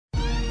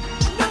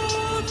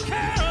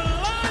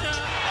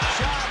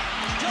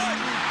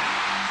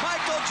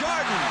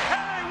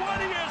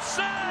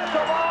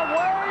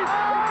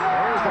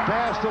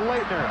to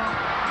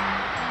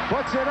Leitner.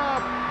 Puts it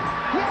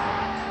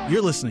up.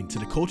 You're listening to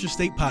the Culture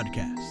State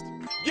Podcast.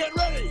 Get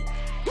ready.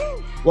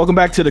 Woo! Welcome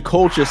back to the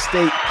Culture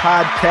State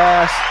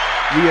Podcast.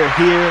 We are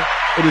here.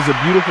 It is a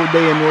beautiful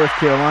day in North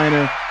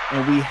Carolina,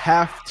 and we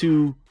have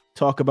to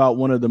talk about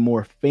one of the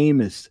more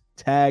famous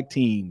tag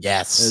teams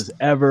that has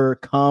ever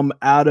come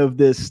out of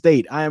this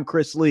state. I am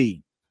Chris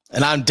Lee.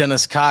 And I'm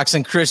Dennis Cox.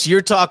 And Chris,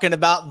 you're talking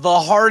about the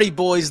Hardy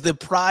Boys, the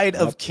pride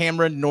of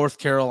Cameron, North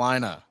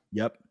Carolina.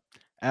 Yep,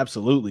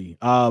 absolutely.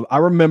 I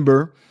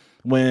remember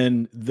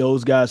when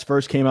those guys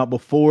first came out,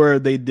 before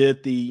they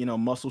did the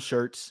muscle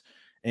shirts,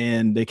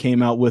 and they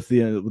came out with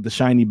the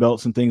shiny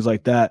belts and things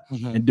like that,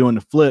 and doing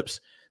the flips.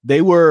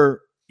 They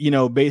were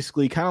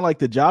basically kind of like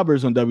the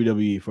jobbers on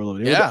WWE for a little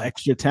bit. They were the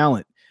extra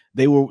talent.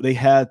 They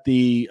had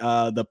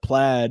the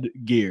plaid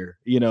gear,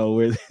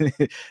 where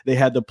they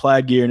had the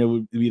plaid gear, and it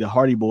would be the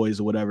Hardy Boys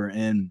or whatever.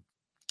 And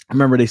I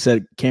remember they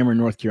said Cameron,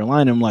 North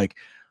Carolina. I'm like,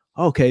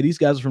 okay, these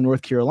guys are from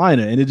North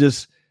Carolina, and it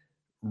just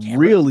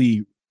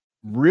really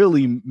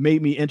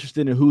made me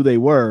interested in who they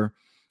were.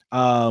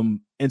 And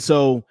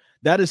so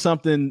that is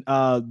something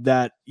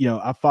that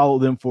I followed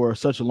them for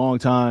such a long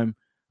time.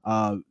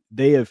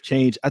 They have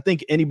changed. I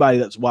think anybody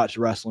that's watched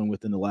wrestling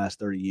within the last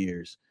 30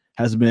 years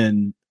has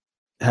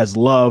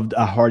loved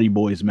a Hardy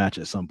Boys match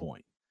at some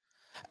point.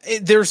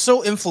 They're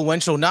so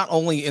influential, not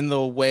only in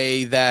the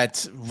way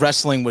that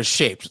wrestling was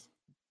shaped.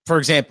 For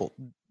example,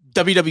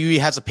 WWE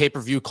has a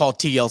pay-per-view called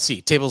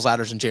TLC, Tables,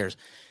 Ladders, and Chairs.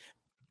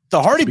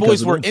 The Hardy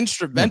Boys were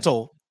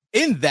instrumental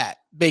in that,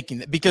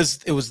 making it, because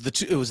it was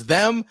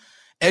them,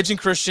 Edge and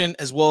Christian,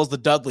 as well as the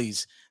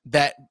Dudleys,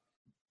 that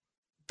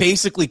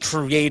basically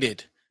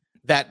created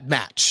that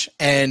match,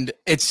 and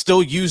it's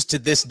still used to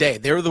this day.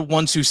 They're the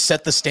ones who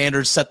set the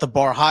standards, set the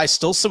bar high.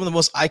 Still, some of the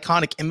most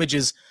iconic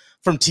images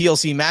from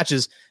TLC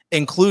matches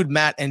include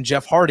Matt and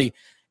Jeff Hardy.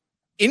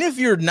 And if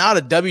you're not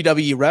a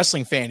WWE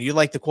wrestling fan, you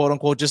like the quote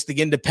unquote just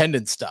the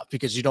independent stuff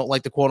because you don't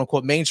like the quote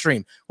unquote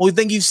mainstream. Well, you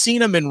think you've seen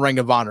them in Ring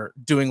of Honor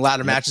doing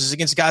ladder matches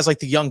against guys like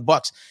the Young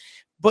Bucks,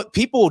 but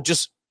people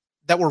just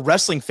that were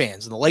wrestling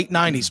fans in the late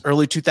 90s,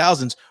 early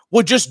 2000s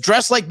would just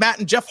dress like Matt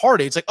and Jeff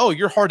Hardy. It's like, oh,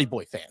 you're Hardy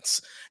Boy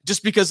fans,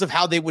 just because of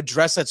how they would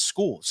dress at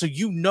school. So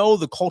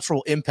the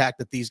cultural impact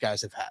that these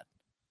guys have had.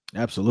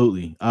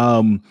 Absolutely.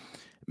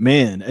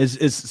 Man,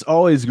 it's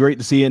always great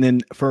to see. And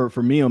then for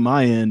me on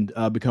my end,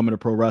 becoming a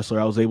pro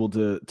wrestler, I was able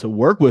to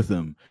work with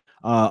them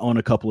on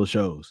a couple of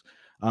shows,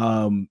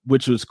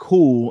 which was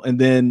cool. And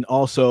then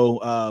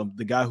also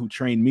the guy who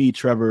trained me,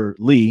 Trevor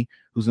Lee,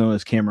 who's known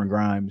as Cameron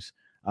Grimes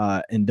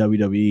in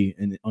WWE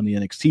and on the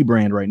NXT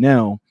brand right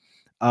now.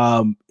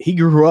 He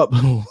grew up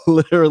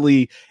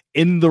literally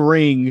in the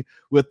ring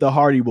with the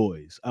Hardy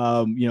Boys.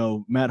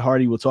 Matt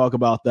Hardy will talk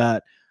about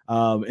that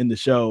in the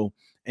show.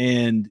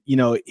 And,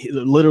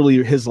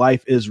 literally his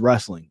life is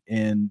wrestling,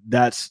 and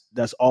that's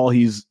all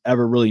he's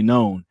ever really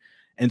known.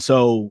 And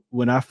so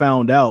when I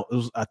found out,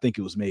 I think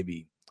it was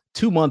maybe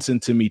 2 months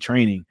into me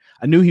training,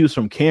 I knew he was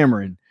from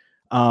Cameron,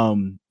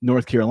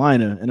 North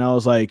Carolina. And I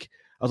was like,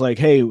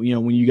 hey,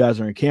 when you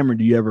guys are in Cameron,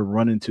 do you ever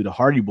run into the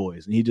Hardy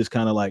Boys? And he just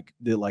kind of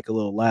did like a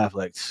little laugh,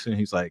 and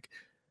he's like,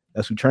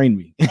 that's who trained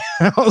me.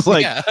 I was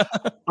like,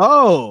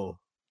 oh,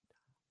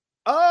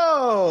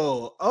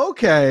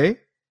 okay.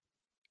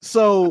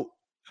 So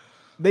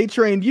they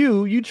trained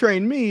you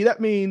trained me. That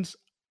means,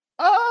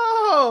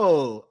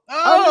 I'm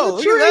in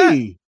the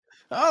tree.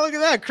 Look at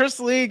that. Chris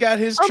Lee got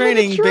his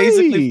training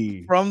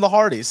basically from the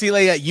Hardys. See,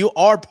 you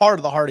are part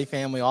of the Hardy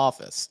family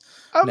office.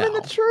 I'm in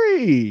the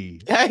tree.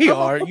 Yeah, you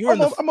are.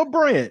 I'm a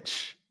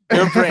branch.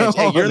 You're a branch.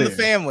 Hey, you're in the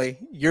family.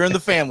 You're in the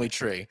family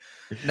tree.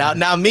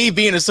 Now, me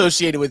being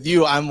associated with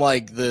you, I'm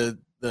like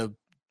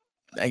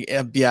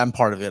I'm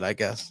part of it, I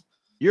guess.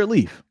 You're a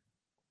leaf.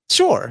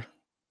 Sure.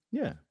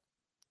 Yeah.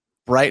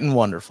 Bright and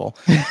wonderful.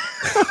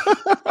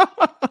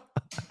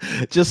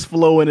 Just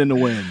flowing in the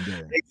wind.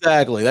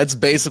 Exactly. That's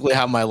basically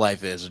how my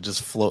life is.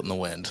 Just float in the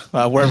wind,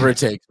 wherever it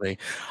takes me.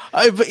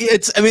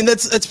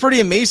 That's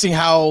pretty amazing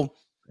how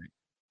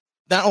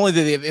not only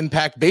did they have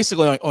impact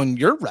basically on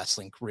your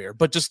wrestling career,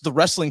 but just the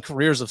wrestling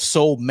careers of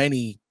so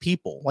many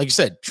people. Like you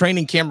said,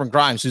 training Cameron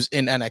Grimes, who's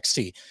in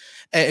NXT,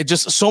 and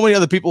just so many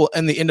other people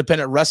in the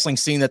independent wrestling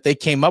scene that they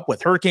came up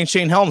with. Hurricane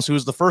Shane Helms, who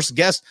was the first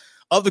guest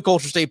of the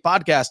Culture State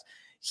podcast,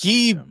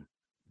 he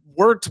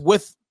worked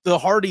with the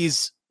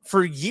Hardys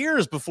for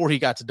years before he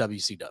got to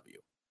WCW.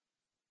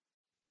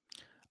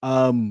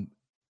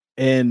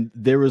 And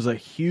there was a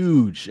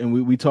huge, and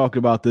we talked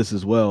about this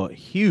as well, a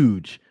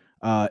huge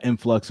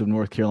influx of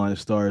North Carolina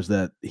stars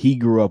that he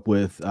grew up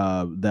with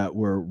that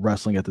were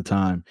wrestling at the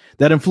time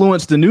that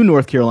influenced the new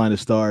North Carolina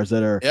stars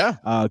that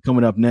are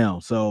coming up now.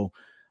 So,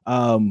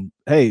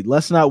 hey,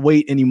 let's not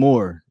wait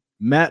anymore.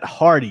 Matt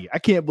Hardy. I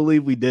can't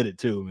believe we did it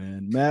too,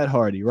 man. Matt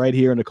Hardy right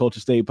here on the Culture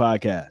State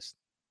podcast.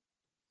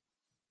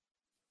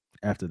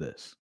 After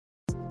this.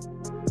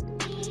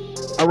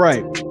 All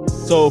right.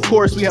 So, of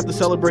course, we have to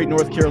celebrate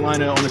North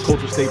Carolina on the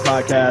Culture State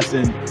podcast.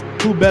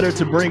 And who better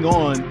to bring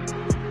on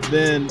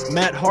than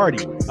Matt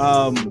Hardy?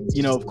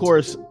 Of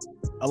course,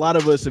 a lot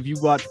of us, if you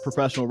watch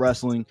professional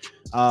wrestling,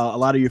 a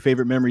lot of your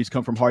favorite memories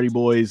come from Hardy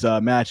Boys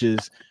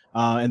matches.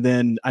 And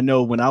then I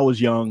know when I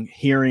was young,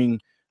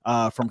 hearing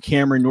from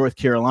Cameron, North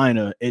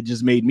Carolina, it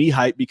just made me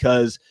hype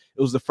because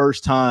it was the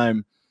first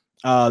time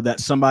that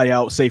somebody, I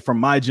would say from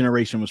my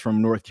generation, was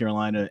from North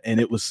Carolina, and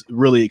it was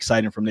really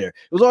exciting from there.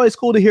 It was always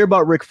cool to hear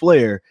about Ric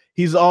Flair.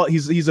 He's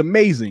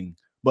amazing,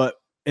 but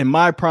in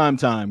my prime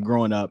time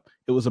growing up,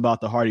 it was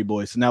about the Hardy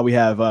Boys. So now we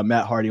have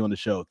Matt Hardy on the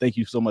show. Thank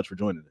you so much for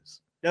joining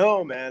us.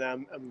 No, man,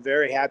 I'm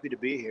very happy to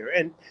be here.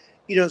 And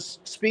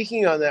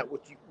speaking on that,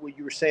 what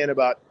you were saying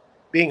about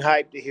being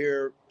hyped to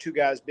hear two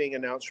guys being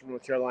announced from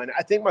North Carolina,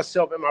 I think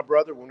myself and my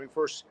brother, when we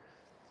first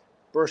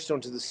burst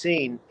onto the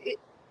scene,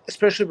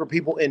 especially for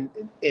people in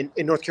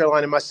North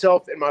Carolina,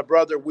 myself and my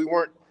brother, we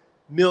weren't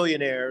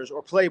millionaires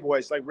or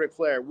playboys like Ric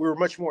Flair. We were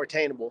much more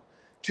attainable.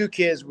 Two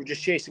kids were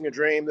just chasing a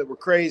dream, that were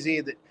crazy,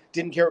 that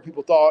didn't care what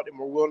people thought, and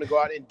were willing to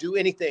go out and do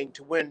anything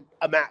to win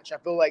a match. I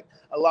feel like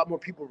a lot more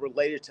people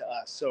related to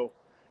us. So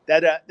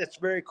that's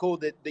very cool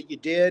that you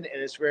did,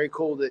 and it's very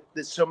cool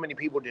that so many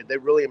people did. They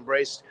really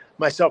embraced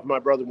myself and my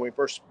brother when we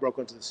first broke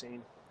onto the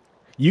scene.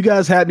 You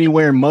guys had me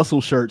wearing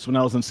muscle shirts when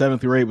I was in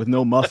 7th grade with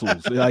no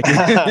muscles, like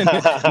and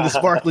the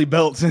sparkly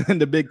belts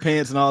and the big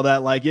pants and all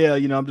that. Like, yeah,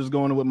 I'm just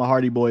going with my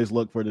Hardy Boys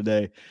look for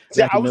today.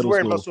 See, I was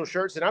wearing muscle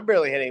shirts, and I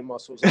barely had any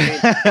muscles. I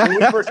mean, when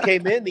we first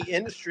came in, the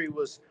industry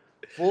was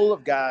full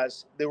of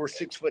guys that were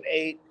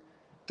 6'8",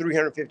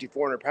 350,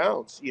 400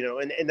 pounds,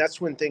 and that's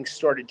when things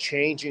started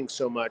changing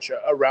so much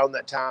around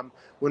that time,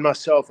 when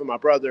myself and my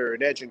brother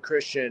and Edge and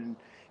Christian,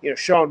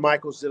 Shawn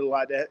Michaels did a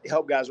lot to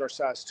help guys our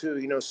size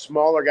too,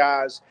 smaller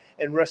guys,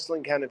 and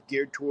wrestling kind of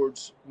geared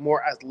towards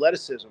more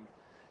athleticism,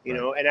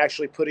 and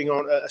actually putting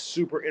on a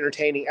super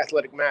entertaining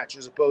athletic match,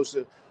 as opposed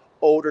to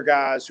older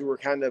guys who were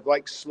kind of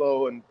like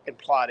slow and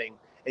plodding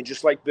and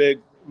just like big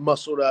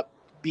muscled up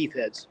beef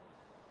heads.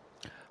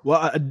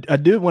 Well, I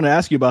did want to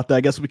ask you about that.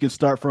 I guess we can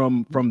start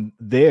from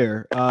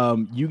there.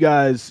 You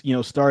guys,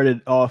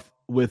 started off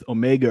with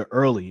Omega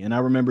early, and I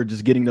remember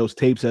just getting those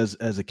tapes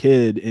as a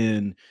kid,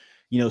 and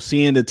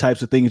seeing the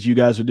types of things you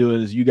guys are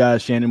doing. As you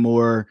guys, Shannon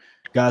Moore,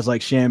 guys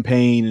like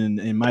Champagne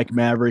and Mike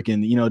Maverick,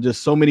 and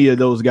just so many of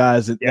those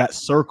guys, that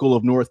circle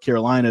of North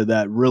Carolina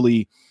that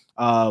really,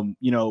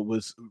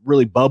 was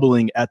really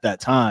bubbling at that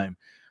time.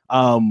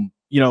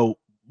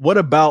 What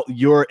about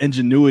your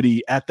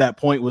ingenuity at that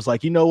point was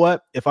like,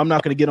 what, if I'm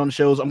not going to get on the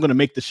shows, I'm going to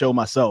make the show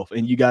myself.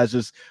 And you guys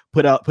just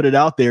put it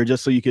out there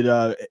just so you could,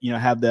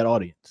 have that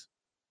audience.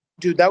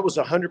 Dude, that was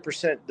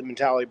 100% the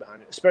mentality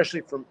behind it,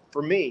 especially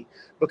for me,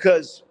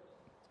 because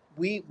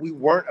we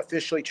weren't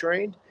officially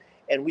trained,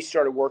 and we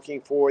started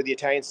working for the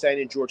Italian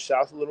Stallion and George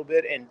South a little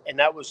bit. And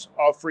that was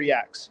all free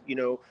acts.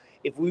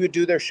 If we would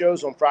do their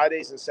shows on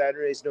Fridays and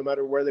Saturdays, no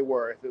matter where they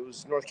were, if it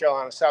was North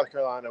Carolina, South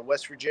Carolina,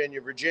 West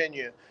Virginia,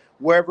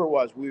 wherever it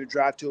was, we would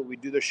drive to it,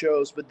 we'd do their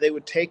shows, but they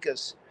would take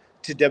us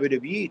to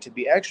WWE to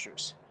be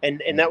extras.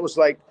 And that was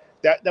like,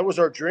 that was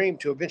our dream,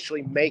 to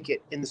eventually make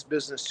it in this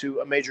business to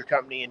a major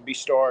company and be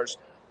stars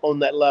on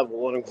that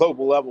level, on a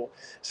global level.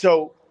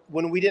 So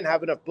when we didn't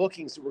have enough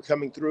bookings that were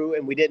coming through,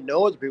 and we didn't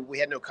know other people, we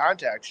had no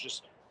contacts,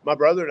 just my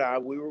brother and I,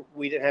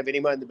 we didn't have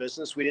anybody in the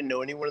business. We didn't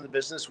know anyone in the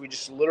business. We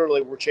just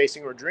literally were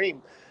chasing our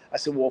dream. I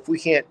said, well, if we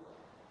can't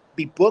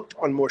be booked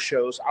on more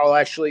shows, I'll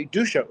actually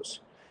do shows.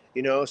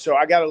 So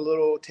I got a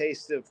little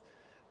taste of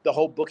the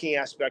whole booking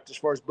aspect, as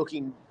far as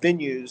booking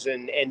venues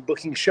and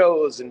booking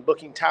shows and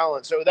booking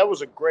talent. So that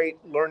was a great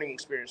learning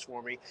experience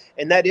for me.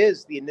 And that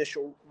is the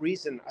initial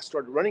reason I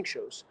started running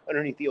shows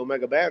underneath the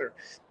Omega banner.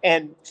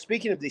 And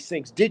speaking of these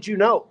things, did you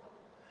know,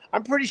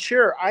 I'm pretty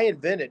sure I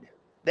invented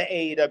the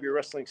AEW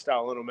wrestling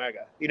style in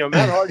Omega.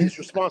 Matt Hardy is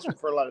responsible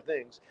for a lot of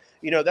things.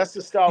 That's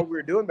the style we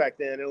were doing back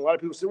then. And a lot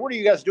of people said, what are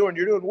you guys doing?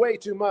 You're doing way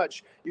too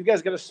much. You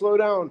guys got to slow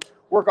down,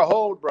 work a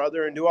hold,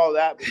 brother, and do all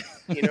that.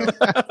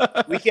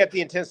 But, we kept the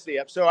intensity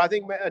up. So I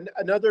think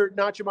another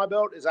notch in my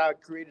belt is I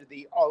created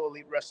the All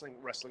Elite wrestling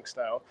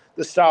style,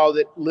 the style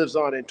that lives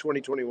on in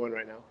 2021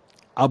 right now.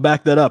 I'll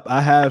back that up.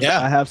 I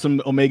have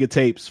some Omega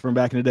tapes from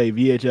back in the day,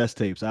 VHS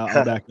tapes.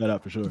 I'll back that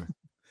up for sure.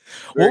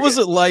 What was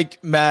it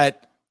like,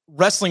 Matt,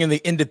 wrestling in the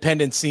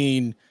independent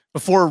scene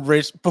before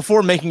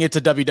making it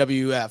to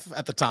WWF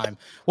at the time?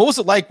 What was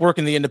it like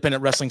working the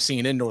independent wrestling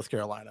scene in North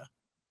Carolina?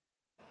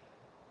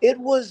 It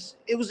was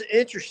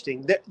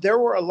interesting. There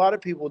were a lot of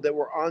people that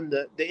were on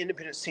the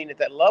independent scene at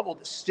that level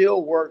that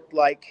still worked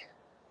like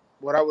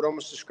what I would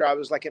almost describe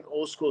as like an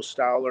old school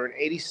style or an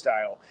 80s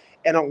style.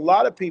 And a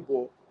lot of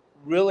people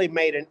really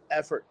made an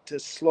effort to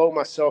slow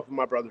myself and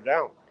my brother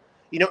down.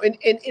 In a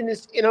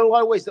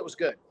lot of ways that was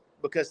good,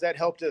 because that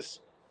helped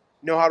us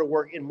know how to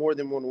work in more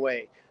than one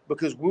way,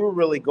 because we were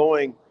really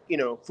going,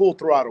 full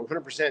throttle,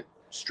 100%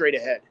 straight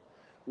ahead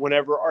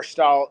whenever our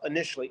style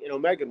initially in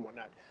Omega and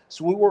whatnot.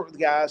 So we worked with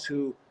guys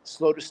who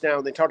slowed us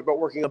down. They talked about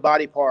working a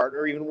body part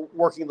or even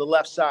working the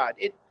left side.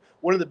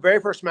 One of the very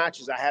first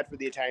matches I had for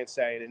the Italian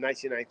Stallion in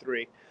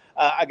 1993,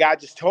 a guy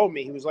just told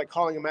me, he was like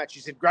calling a match.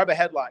 He said, grab a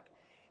headlock.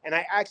 And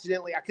I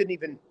couldn't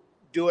even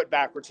do it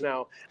backwards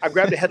now. I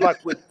grabbed a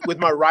headlock with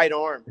my right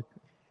arm.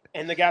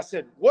 And the guy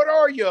said, what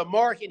are you,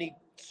 Mark? And he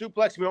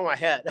suplex me on my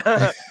head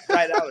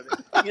right out of it.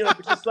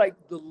 But just like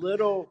the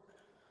little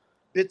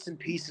bits and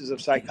pieces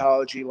of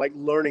psychology, like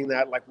learning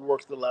that, like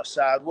work the left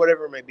side,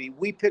 whatever it may be.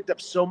 We picked up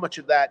so much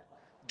of that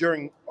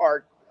during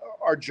our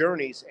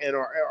journeys and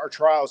our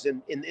trials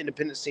in the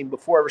independent scene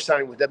before ever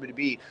signing with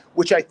WWE,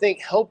 which I think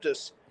helped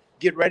us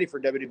get ready for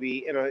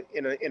WWE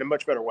in a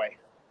much better way.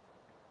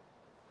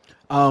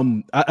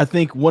 I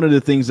think one of the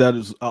things that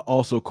is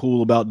also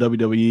cool about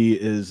WWE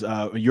is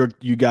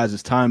you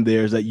guys' time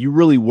there is that you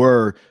really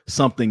were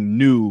something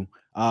new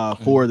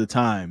for the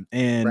time.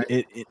 And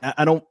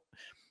right.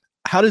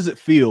 How does it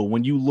feel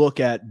when you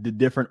look at the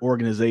different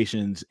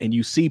organizations and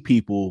you see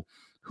people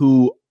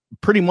who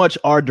pretty much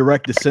are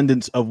direct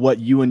descendants of what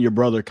you and your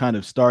brother kind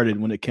of started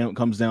when it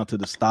comes down to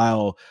the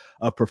style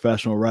of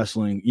professional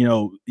wrestling?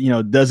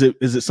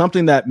 Is it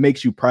something that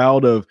makes you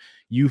proud of?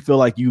 You feel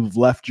like you've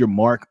left your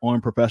mark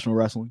on professional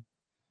wrestling?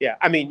 Yeah.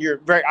 I mean, you're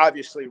very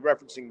obviously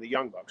referencing the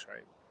Young Bucks,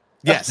 right?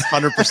 Yes.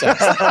 100%.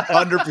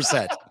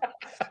 100%.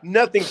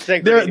 Nothing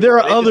sacred. There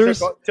are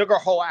others. Took our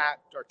whole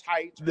act, our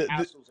tights, our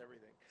tassels, everything.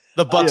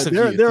 The Bucks.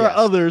 There are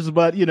others,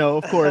 but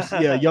of course,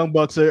 Young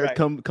Bucks are right.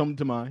 come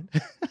to mind.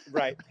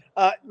 Right.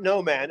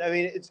 No, man. I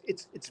mean,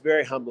 it's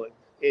very humbling.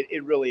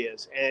 It really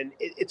is, and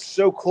it's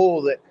so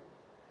cool that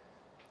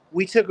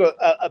we took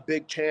a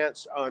big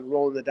chance on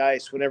rolling the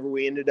dice whenever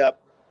we ended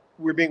up.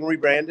 We were being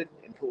rebranded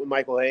and put with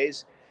Michael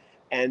Hayes,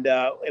 and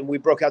we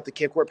broke out the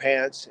kickwear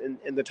pants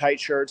and the tight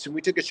shirts, and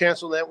we took a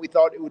chance on that. We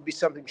thought it would be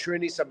something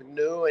trendy, something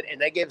new,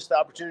 and they gave us the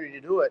opportunity to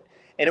do it,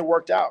 and it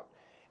worked out.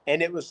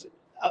 And it was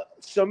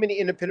so many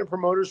independent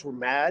promoters were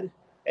mad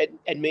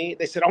at me.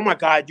 They said, "Oh my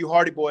God, you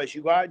Hardy Boys,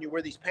 you go out and you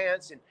wear these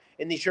pants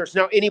and these shirts.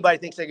 Now anybody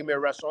thinks they can be a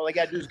wrestler. All they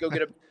got to do is go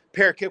get a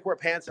pair of kickwear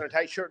pants and a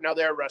tight shirt. Now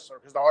they're a wrestler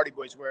because the Hardy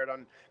Boys wear it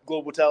on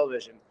global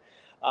television."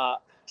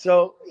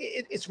 So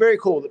it's very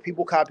cool that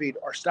people copied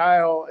our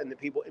style and that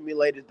people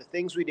emulated the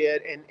things we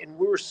did. And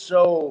we were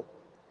so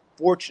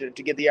fortunate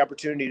to get the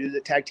opportunity to do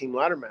the tag team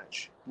ladder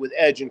match with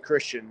Edge and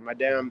Christian, my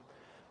damn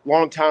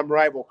longtime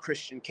rival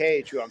Christian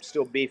Cage, who I'm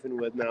still beefing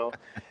with now.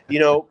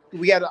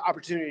 We had the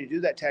opportunity to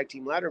do that tag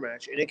team ladder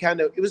match, and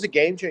it was a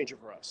game changer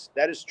for us.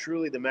 That is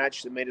truly the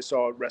match that made us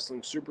all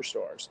wrestling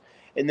superstars.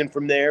 And then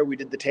from there, we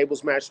did the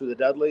tables match with the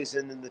Dudleys,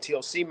 and then the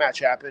TLC match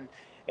happened,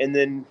 and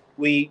then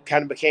we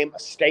kind of became a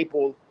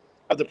staple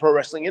of the pro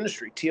wrestling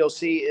industry.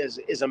 TLC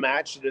is a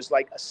match that is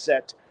like a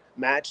set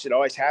match that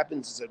always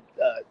happens. It's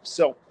a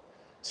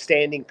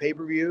self-standing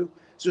pay-per-view.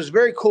 So it's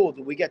very cool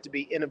that we get to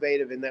be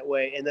innovative in that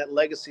way, and that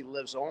legacy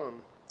lives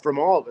on from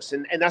all of us.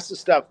 And that's the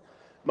stuff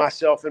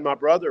myself and my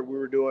brother, we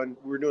were doing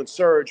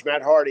Surge,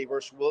 Matt Hardy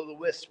versus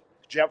Will-O-the-Wisp,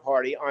 Jeff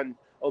Hardy on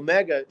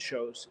Omega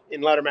shows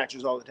in ladder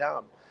matches all the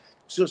time.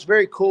 So it's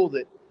very cool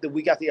that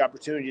we got the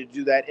opportunity to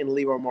do that and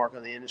leave our mark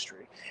on the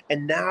industry.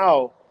 And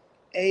now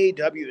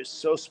AEW is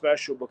so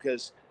special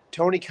because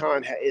Tony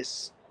Khan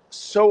is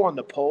so on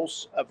the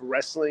pulse of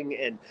wrestling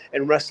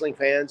and wrestling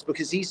fans,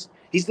 because he's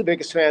the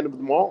biggest fan of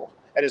them all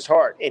at his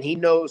heart. And he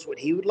knows what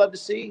he would love to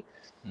see,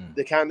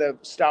 the kind of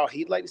style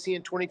he'd like to see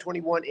in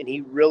 2021. And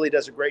he really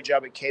does a great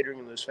job at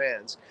catering those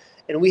fans.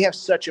 And we have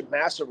such a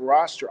massive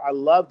roster. I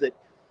love that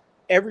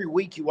every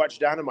week you watch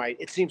Dynamite,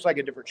 it seems like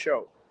a different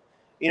show.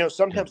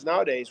 Sometimes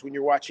nowadays when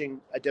you're watching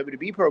a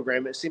WWE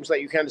program, it seems like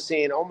you're kind of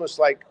seeing almost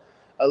like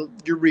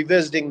you're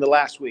revisiting the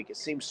last week. It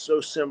seems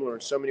so similar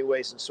in so many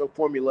ways and so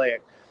formulaic.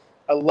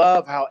 I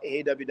love how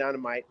AEW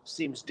Dynamite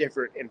seems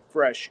different and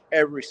fresh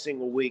every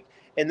single week.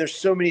 And there's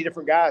so many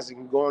different guys that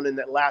can go on in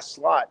that last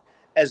slot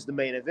as the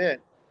main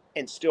event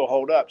and still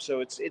hold up.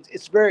 So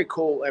it's very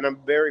cool, and I'm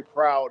very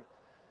proud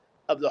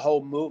of the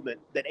whole movement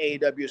that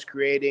AEW is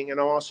creating. And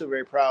I'm also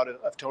very proud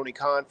of Tony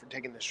Khan for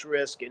taking this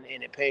risk and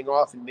it paying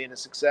off and being a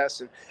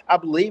success. And I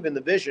believe in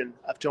the vision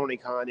of Tony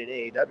Khan in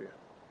AEW.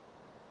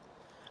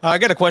 I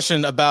got a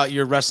question about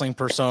your wrestling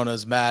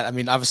personas, Matt. I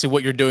mean, obviously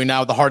what you're doing now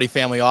with the Hardy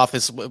Family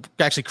Office,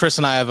 actually, Chris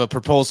and I have a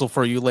proposal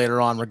for you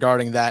later on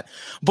regarding that.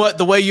 But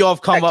the way you all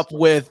have come up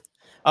with,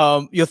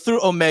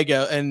 through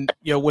Omega and,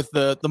 with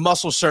the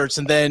muscle shirts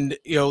and then,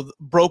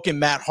 broken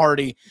Matt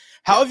Hardy,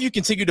 how have you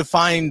continued to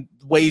find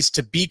ways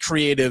to be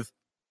creative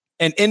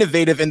and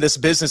innovative in this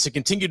business and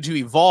continue to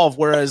evolve?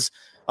 Whereas,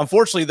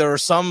 unfortunately, there are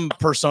some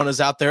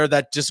personas out there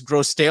that just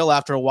grow stale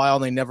after a while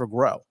and they never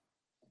grow.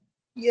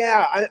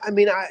 Yeah,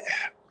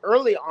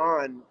 early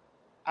on,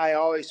 I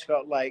always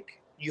felt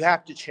like you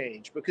have to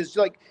change, because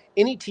like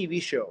any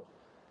TV show,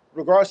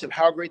 regardless of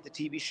how great the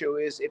TV show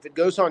is, if it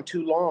goes on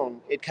too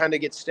long, it kind of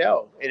gets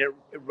stale and it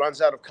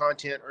runs out of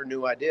content or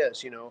new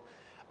ideas.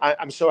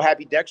 I'm so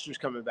happy Dexter's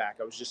coming back.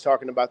 I was just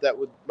talking about that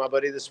with my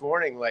buddy this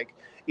morning. Like,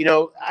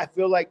 I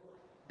feel like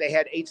they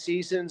had 8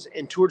 seasons,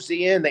 and towards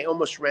the end, they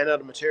almost ran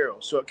out of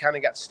material. So it kind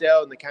of got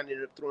stale, and they kind of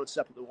ended up throwing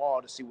stuff at the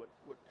wall to see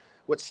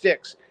what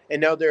sticks.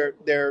 And now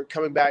they're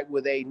coming back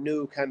with a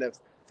new kind of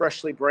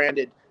freshly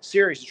branded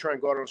series to try and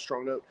go out on a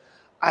strong note.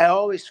 I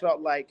always felt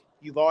like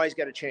you've always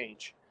got to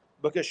change,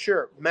 because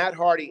sure, Matt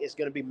Hardy is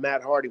going to be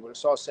Matt Hardy when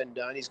it's all said and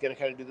done. He's going to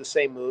kind of do the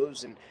same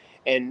moves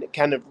and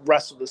kind of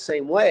wrestle the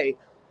same way.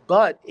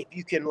 But if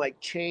you can like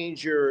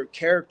change your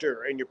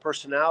character and your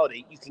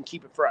personality, you can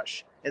keep it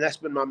fresh. And that's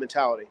been my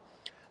mentality.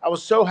 I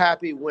was so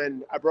happy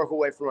when I broke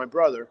away from my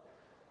brother,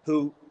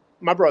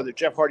 my brother,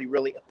 Jeff Hardy,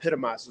 really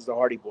epitomizes the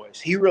Hardy Boys.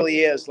 He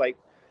really is like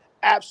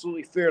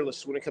absolutely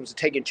fearless when it comes to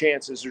taking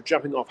chances or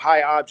jumping off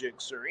high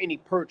objects or any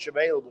perch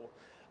available,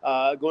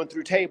 going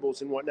through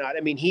tables and whatnot.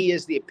 I mean, he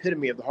is the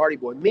epitome of the Hardy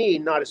Boy. Me,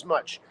 not as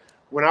much.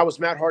 When I was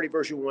Matt Hardy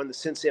version 1, the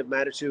Sensei of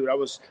Mattitude, I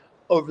was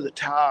over the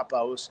top.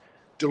 I was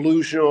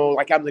delusional,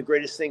 like I'm the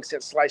greatest thing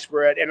since sliced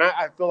bread. And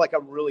I feel like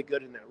I'm really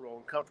good in that role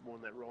and comfortable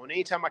in that role. And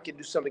anytime I can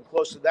do something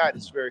close to that,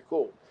 it's very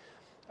cool.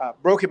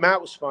 Broken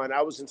Matt was fun.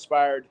 I was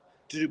inspired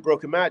to do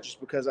Broken Matt just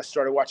because I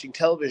started watching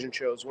television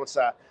shows once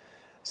I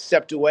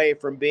stepped away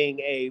from being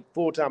a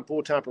full-time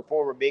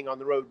performer, being on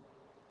the road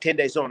 10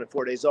 days on and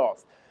 4 days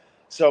off.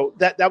 So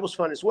that was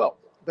fun as well.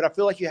 But I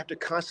feel like you have to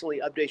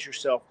constantly update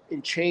yourself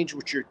and change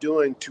what you're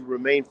doing to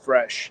remain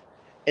fresh.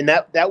 And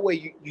that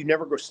way you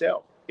never go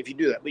stale if you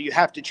do that. But you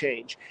have to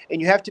change. And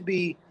you have to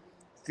be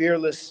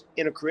fearless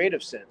in a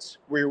creative sense,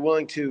 where you're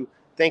willing to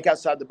think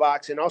outside the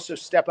box and also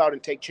step out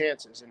and take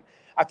chances. And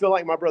I feel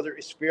like my brother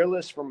is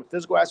fearless from a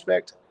physical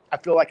aspect. I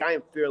feel like I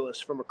am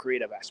fearless from a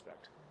creative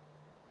aspect.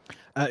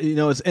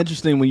 It's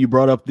interesting when you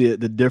brought up the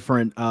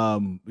different,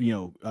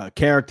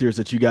 characters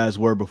that you guys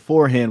were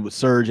beforehand with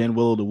Surge and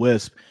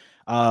Will-O-the-Wisp.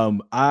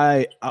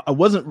 I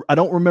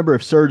don't remember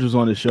if Surge was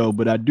on the show,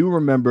 but I do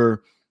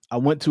remember I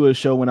went to a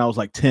show when I was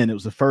like 10. It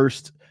was the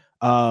first,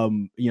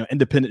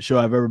 independent show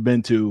I've ever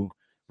been to.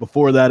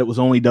 Before that, it was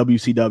only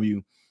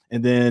WCW.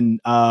 And then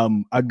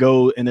I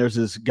go and there's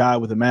this guy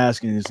with a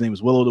mask and his name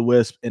is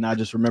Will-O-the-Wisp. And I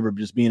just remember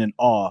just being in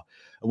awe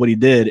of what he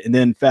did. And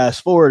then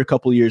fast forward a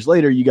couple of years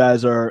later, you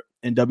guys are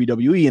in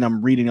WWE and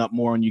I'm reading up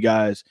more on you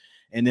guys.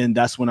 And then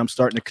that's when I'm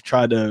starting to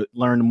try to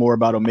learn more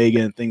about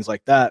Omega and things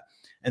like that.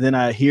 And then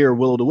I hear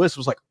Will-O-the-Wisp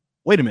was like,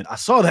 wait a minute, I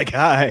saw that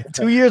guy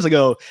 2 years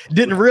ago.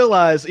 Didn't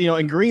realize,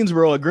 in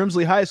Greensboro at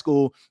Grimsley High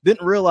School,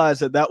 didn't realize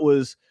that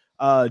was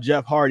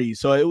Jeff Hardy.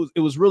 So it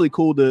was really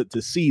cool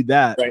to see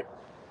that. Right.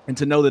 And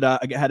to know that I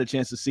had a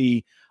chance to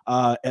see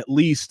at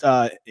least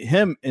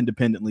him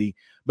independently.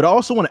 But I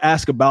also want to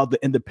ask about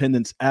the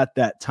independence at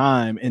that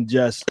time and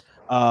just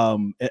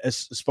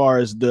as far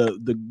as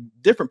the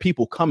different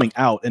people coming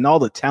out and all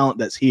the talent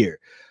that's here.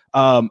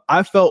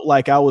 I felt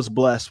like I was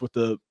blessed with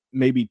the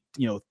maybe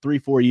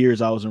 3-4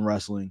 years I was in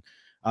wrestling,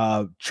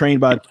 trained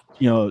by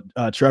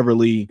Trevor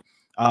Lee,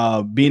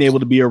 being able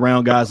to be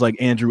around guys like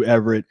Andrew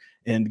Everett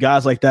and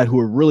guys like that who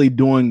are really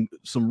doing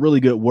some really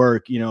good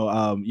work.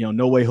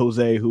 No Way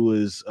Jose, who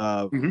is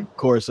of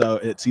course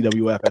at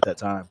CWF at that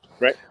time,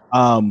 right?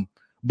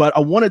 But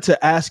I wanted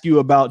to ask you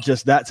about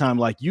just that time.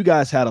 Like you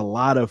guys had a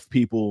lot of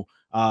people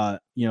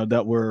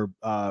that were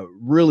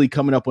really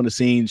coming up on the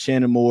scene.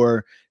 Shannon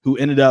Moore, who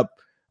ended up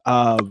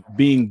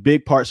being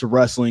big parts of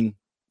wrestling,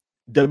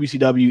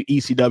 WCW,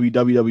 ECW,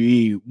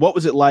 WWE. What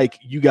was it like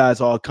you guys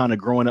all kind of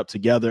growing up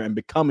together and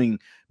becoming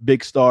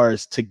big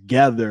stars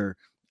together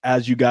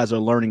as you guys are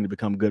learning to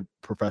become good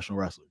professional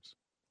wrestlers?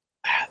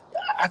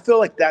 I feel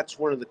like that's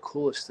one of the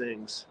coolest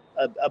things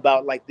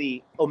about like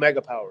the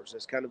Omega Powers.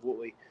 That's kind of what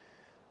we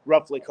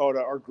roughly called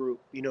our group.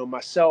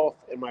 Myself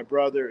and my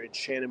brother and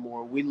Shannon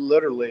Moore, we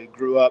literally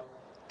grew up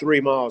 3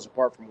 miles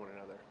apart from one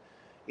another.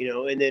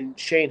 And then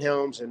Shane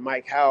Helms and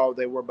Mike Howe,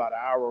 they were about an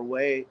hour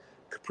away.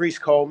 Caprice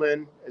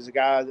Coleman is a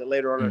guy that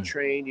later on I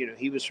trained.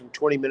 He was from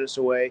 20 minutes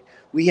away.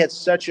 We had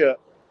such a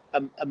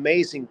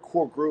amazing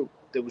core group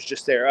that was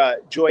just there.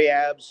 Joy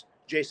Abs,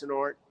 Jason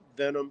Art,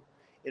 Venom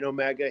in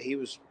Omega. He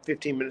was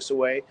 15 minutes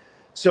away.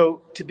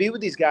 So to be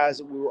with these guys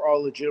that we were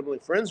all legitimately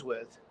friends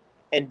with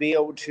and be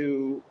able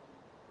to,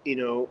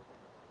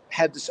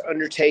 have this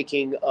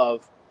undertaking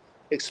of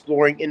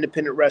exploring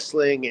independent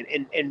wrestling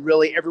and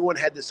really everyone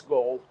had this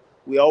goal.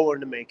 We all wanted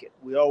to make it.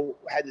 We all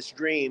had this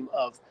dream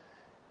of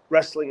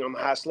wrestling on the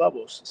highest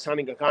levels,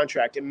 signing a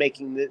contract and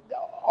making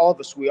all of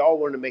us, we all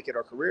wanted to make it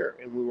our career.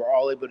 And we were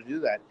all able to do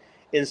that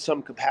in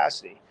some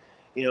capacity,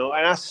 and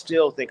I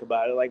still think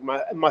about it like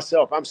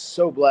myself, I'm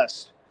so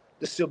blessed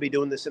to still be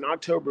doing this. In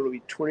October, it'll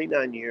be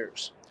 29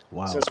 years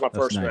since my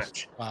first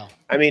match. Wow.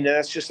 I mean,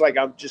 that's just like,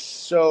 I'm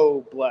just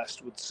so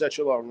blessed with such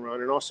a long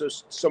run and also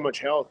so much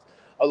health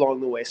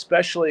along the way,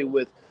 especially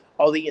with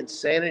all the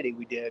insanity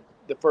we did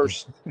the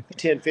first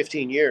 10,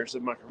 15 years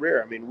of my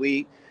career. I mean,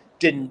 we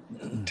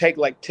didn't take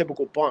like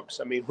typical bumps.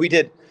 I mean, we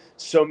did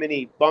so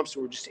many bumps that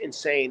were just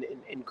insane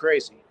and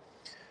crazy.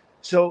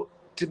 So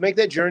to make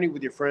that journey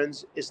with your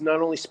friends is not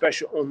only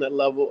special on that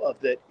level of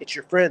that it's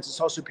your friends,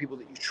 it's also people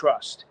that you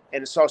trust.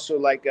 And it's also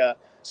like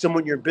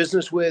someone you're in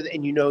business with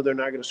and they're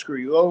not going to screw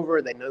you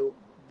over. They know,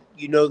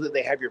 that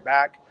they have your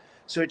back.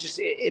 So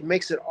it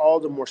makes it all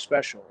the more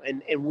special.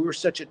 And we were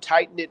such a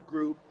tight-knit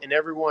group and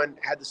everyone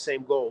had the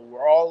same goal.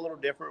 We're all a little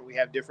different. We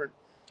have different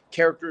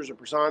characters or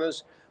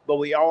personas, but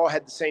we all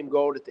had the same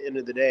goal at the end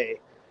of the day.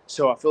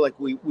 So I feel like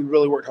we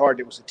really worked hard.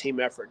 It was a team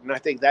effort. And I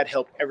think that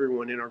helped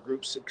everyone in our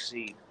group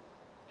succeed.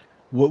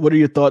 What are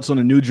your thoughts on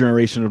the new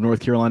generation of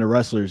North Carolina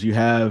wrestlers? You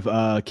have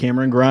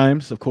Cameron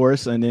Grimes, of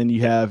course, and then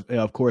you have,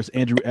 of course,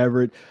 Andrew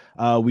Everett.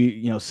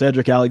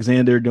 Cedric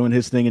Alexander doing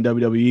his thing in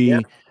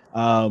WWE.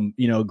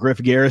 Yeah.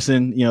 Griff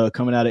Garrison,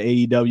 coming out of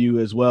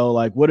AEW as well.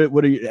 Like, what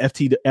are your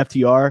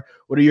FTR?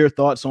 What are your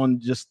thoughts on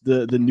just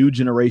the new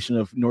generation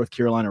of North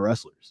Carolina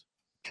wrestlers?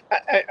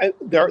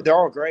 They're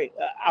all great.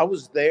 I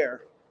was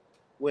there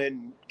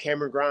when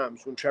Cameron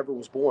Grimes, when Trevor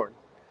was born.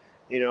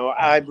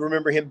 I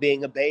remember him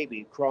being a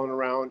baby crawling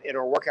around in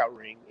our workout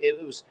ring.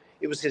 It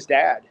was his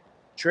dad,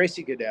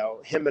 Tracy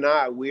Goodell. Him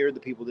and we are the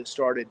people that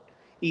started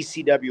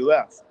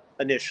ECWF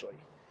initially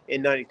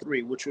in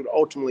 '93, which would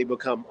ultimately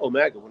become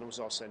Omega when it was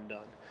all said and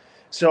done.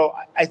 So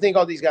I think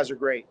all these guys are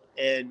great.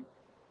 And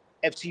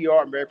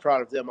FTR, I'm very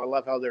proud of them. I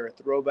love how they're a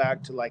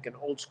throwback to like an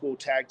old school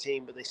tag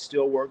team, but they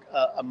still work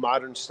a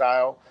modern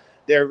style.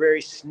 They're a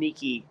very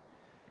sneaky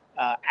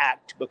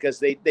act because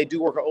they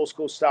do work an old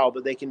school style,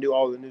 but they can do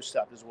all the new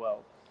stuff as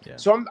well. Yeah.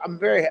 So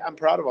I'm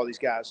proud of all these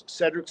guys.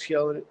 Cedric's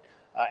killing it.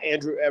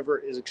 Andrew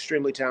Everett is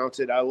extremely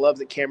talented. I love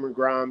that Cameron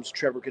Grimes,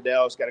 Trevor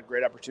Goodell has got a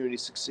great opportunity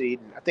to succeed.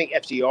 And I think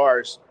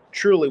FTR is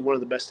truly one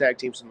of the best tag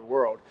teams in the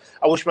world.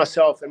 I wish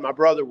myself and my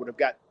brother would have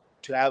got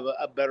to have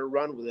a better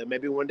run with them.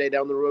 Maybe one day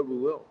down the road we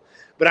will.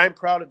 But I'm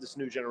proud of this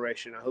new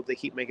generation. I hope they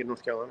keep making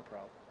North Carolina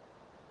proud.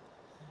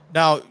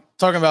 Now,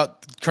 talking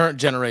about the current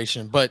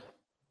generation, but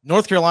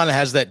North Carolina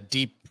has that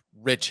deep,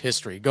 rich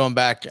history going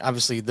back,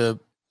 obviously, the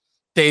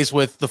days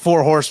with the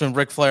Four Horsemen,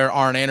 Ric Flair,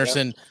 Arn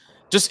Anderson. Yep.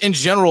 Just in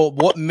general,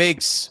 what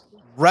makes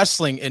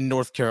wrestling in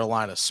North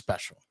Carolina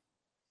special?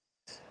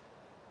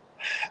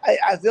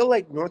 I feel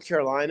like North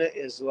Carolina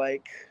is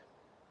like,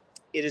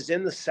 it is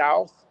in the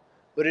South,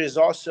 but it is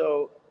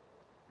also,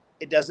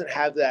 it doesn't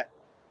have that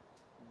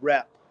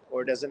rep,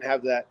 or it doesn't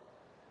have that.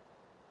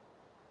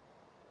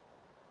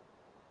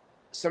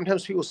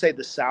 Sometimes people say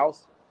the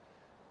South,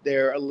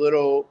 they're a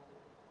little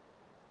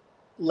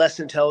less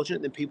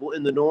intelligent than people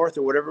in the North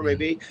or whatever it may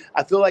be.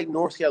 I feel like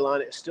North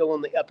Carolina is still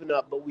on the up and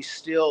up, but we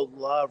still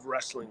love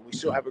wrestling. We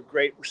still have a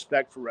great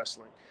respect for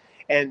wrestling.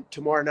 And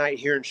tomorrow night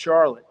here in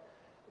Charlotte,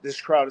 this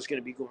crowd is going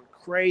to be going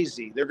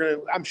crazy.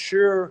 I'm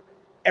sure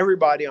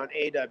everybody on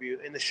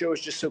AEW, and the show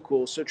is just so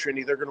cool, so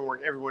trendy, they're going to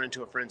work everyone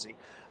into a frenzy.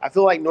 I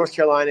feel like North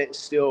Carolina is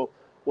still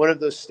one of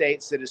those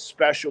states that is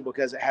special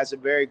because it has a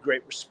very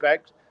great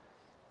respect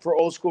for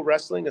old school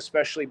wrestling,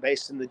 especially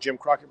based in the Jim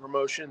Crockett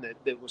promotion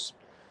that was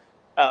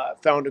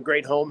found a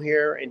great home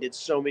here and did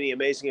so many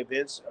amazing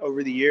events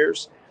over the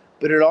years.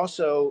 But it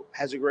also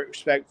has a great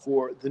respect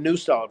for the new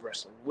style of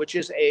wrestling, which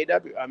is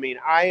AEW. I mean,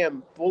 I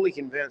am fully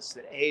convinced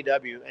that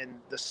AEW and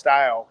the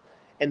style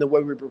and the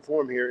way we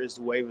perform here is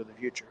the wave of the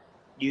future.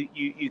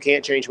 You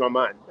can't change my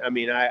mind. I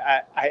mean,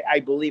 I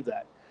believe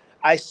that.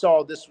 I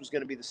saw this was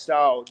going to be the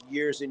style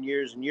years and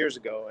years and years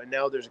ago, and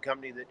now there's a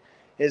company that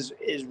is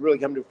really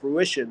come to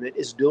fruition that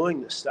is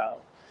doing this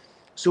style.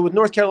 So with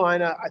North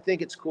Carolina, I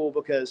think it's cool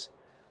because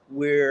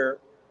we're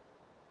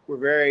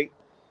very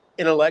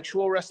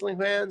intellectual wrestling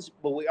fans,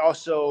 but we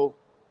also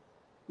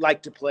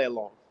like to play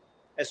along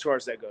as far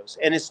as that goes.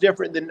 And it's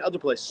different than other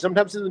places.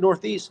 Sometimes in the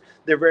Northeast,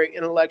 they're very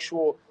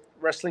intellectual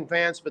wrestling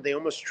fans, but they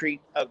almost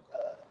treat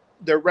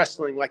their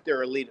wrestling like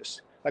they're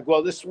elitist. Like,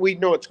 well, we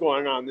know what's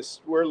going on.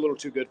 We're a little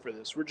too good for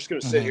this. We're just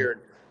going to sit here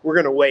and we're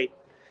going to wait.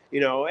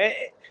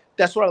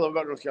 That's what I love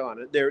about North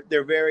Carolina.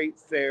 They're very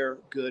fair,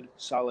 good,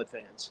 solid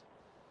fans.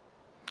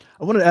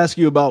 I wanted to ask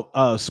you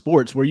about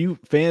sports. Were you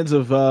fans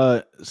of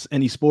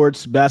any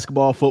sports,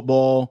 basketball,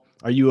 football?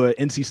 Are you a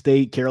NC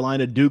State,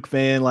 Carolina, Duke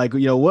fan? Like,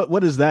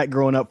 what is that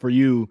growing up for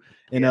you?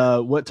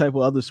 And what type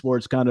of other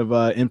sports kind of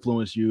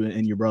influenced you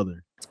and your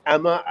brother?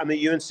 I'm a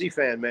UNC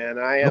fan, man.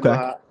 I am.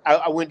 Okay.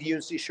 I went to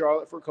UNC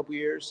Charlotte for a couple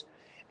years,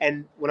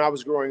 and when I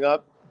was growing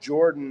up,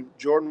 Jordan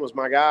was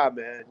my guy,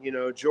 man.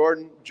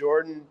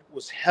 Jordan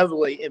was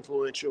heavily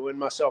influential in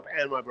myself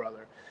and my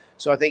brother.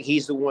 So I think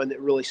he's the one that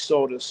really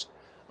sold us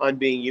on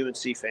being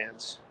UNC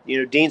fans.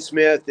 Dean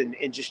Smith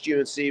and just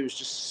UNC was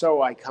just so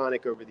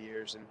iconic over the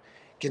years. And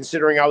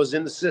considering I was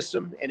in the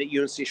system and at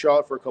UNC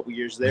Charlotte for a couple of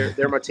years,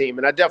 they're my team.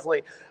 And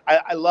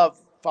I love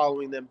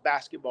following them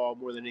basketball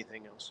more than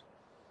anything else.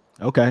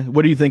 Okay.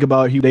 What do you think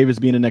about Hugh Davis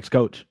being the next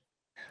coach?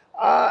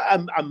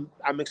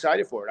 I'm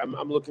excited for it.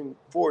 I'm looking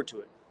forward to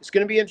it. It's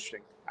going to be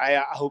interesting.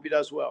 I hope he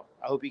does well.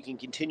 I hope he can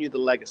continue the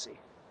legacy.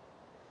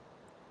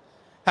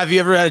 Have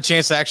you ever had a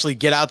chance to actually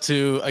get out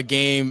to a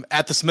game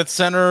at the Smith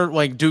Center,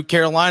 like Duke,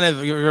 Carolina?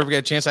 Have you ever got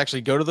a chance to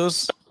actually go to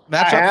those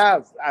matchups? I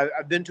have.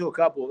 I've been to a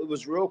couple. It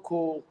was real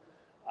cool.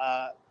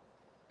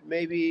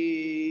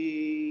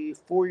 Maybe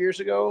 4 years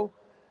ago,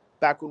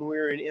 back when we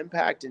were in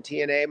Impact and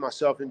TNA,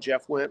 myself and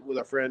Jeff went with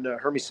our friend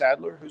Hermie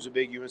Sadler, who's a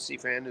big UNC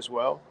fan as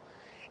well.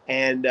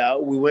 And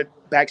we went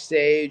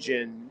backstage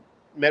and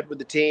met with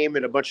the team,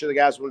 and a bunch of the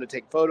guys wanted to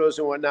take photos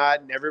and whatnot,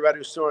 and everybody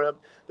was throwing up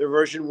their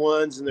version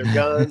 1s and their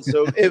guns.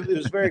 So it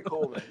was very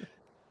cool, man.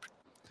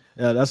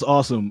 Yeah, that's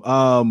awesome.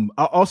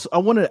 I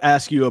wanted to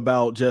ask you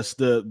about just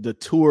the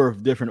tour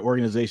of different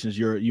organizations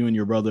you and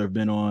your brother have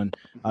been on.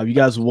 You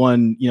guys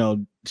won,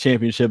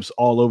 championships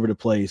all over the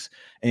place,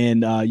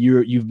 and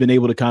you've been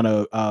able to kind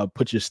of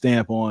put your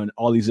stamp on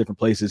all these different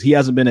places. He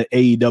hasn't been at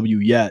AEW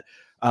yet,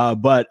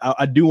 but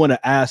I do want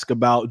to ask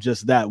about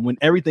just that. When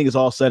everything is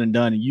all said and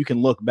done, and you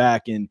can look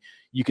back and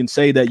you can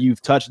say that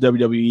you've touched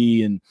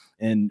WWE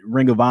and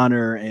Ring of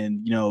Honor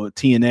and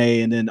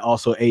TNA and then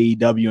also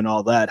AEW and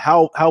all that.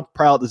 How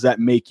proud does that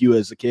make you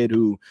as a kid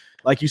who,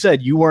 like you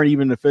said, you weren't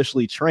even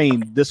officially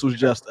trained? This was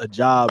just a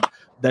job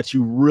that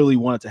you really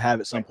wanted to have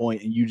at some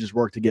point, and you just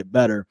worked to get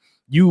better.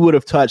 You would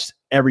have touched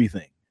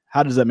everything.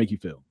 How does that make you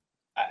feel?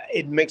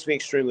 It makes me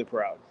extremely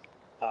proud.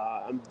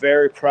 I'm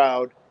very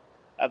proud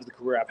of the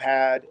career I've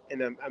had,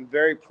 and I'm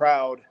very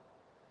proud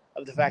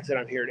of the fact that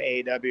I'm here at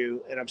AEW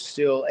and I'm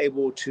still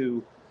able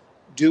to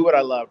do what I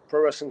love.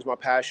 Pro wrestling's my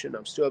passion.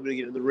 I'm still able to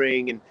get in the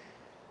ring, and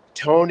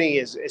Tony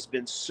has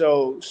been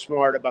so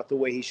smart about the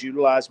way he's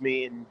utilized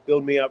me and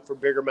build me up for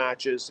bigger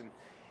matches, and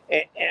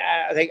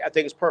I think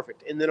it's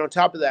perfect. And then on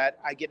top of that,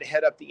 I get to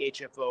head up the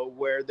HFO,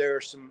 where there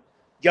are some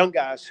young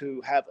guys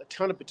who have a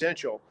ton of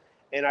potential,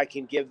 and I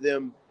can give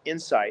them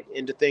insight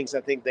into things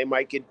I think they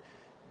might could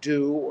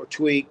do or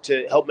tweak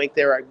to help make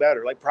their act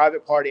better. Like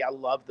Private Party, I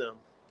love them.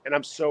 And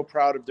I'm so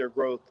proud of their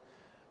growth,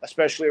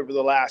 especially over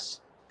the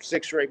last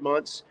 6 or 8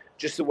 months.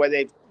 Just the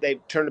way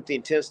they've turned up the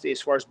intensity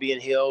as far as being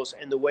heels,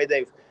 and the way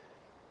they've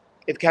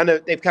kind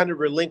of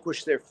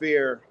relinquished their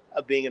fear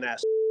of being an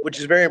ass, which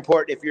is very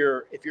important if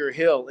you're a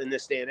heel in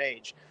this day and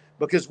age,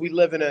 because we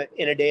live in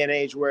a day and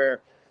age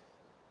where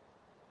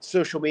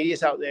social media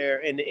is out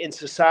there, and in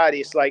society,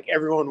 it's like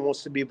everyone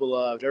wants to be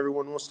beloved,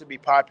 everyone wants to be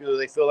popular.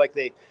 They feel like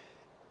they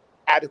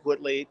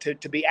adequately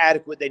to be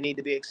adequate, they need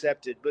to be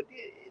accepted, but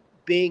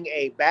being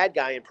a bad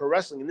guy in pro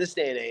wrestling in this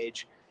day and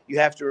age, you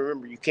have to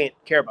remember you can't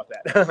care about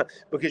that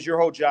because your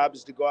whole job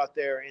is to go out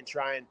there and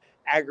try and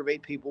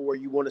aggravate people, where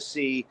you want to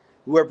see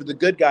whoever the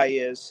good guy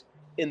is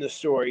in the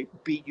story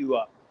beat you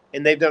up.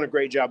 And they've done a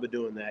great job of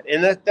doing that.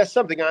 And that's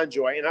something I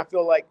enjoy. And I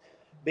feel like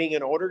being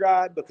an older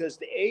guy, because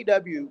the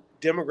AEW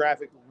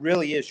demographic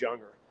really is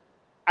younger.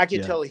 I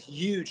can tell a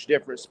huge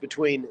difference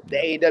between the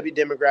AEW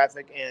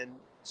demographic and,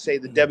 say,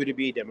 the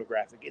WWE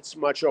demographic. It's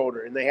much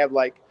older, and they have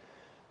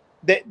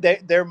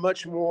they're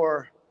much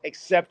more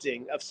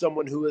accepting of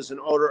someone who is an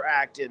older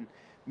act and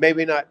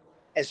maybe not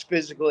as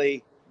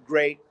physically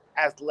great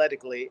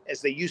athletically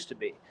as they used to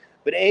be.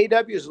 But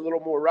AEW is a little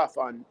more rough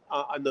on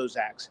those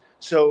acts.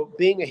 So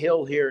being a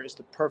heel here is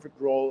the perfect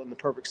role and the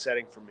perfect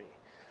setting for me.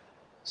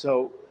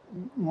 So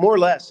more or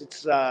less,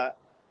 it's I'm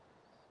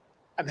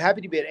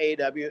happy to be at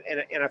AEW,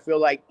 and I feel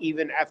like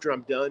even after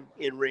I'm done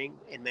in ring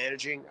and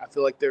managing, I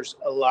feel like there's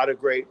a lot of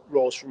great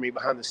roles for me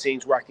behind the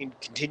scenes where I can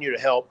continue to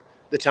help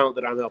the talent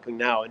that I'm helping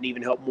now, and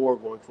even help more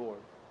going forward.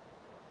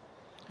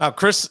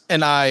 Chris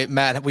and I,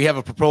 Matt, we have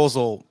a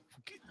proposal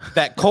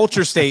that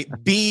Culture State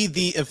be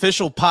the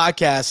official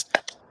podcast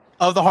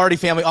of the Hardy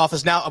Family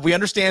Office. Now, we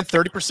understand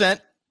 30%.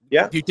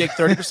 Yeah. You take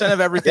 30%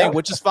 of everything,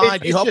 which is fine.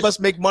 You help us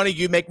make money.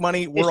 You make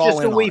money. We're all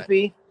in on it.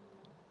 Fee.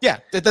 Yeah,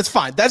 that's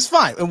fine. That's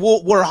fine. And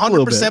we're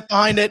 100%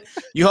 behind it.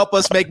 You help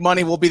us make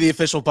money. We'll be the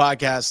official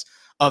podcast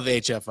of the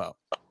HFO.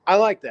 I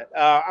like that.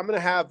 I'm gonna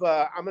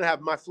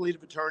have my fleet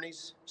of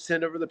attorneys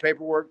send over the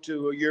paperwork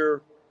to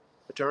your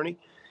attorney,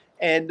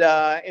 and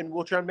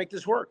we'll try and make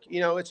this work.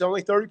 It's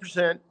only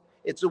 30%.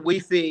 It's a wee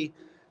fee,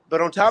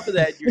 but on top of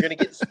that, you're gonna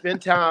get to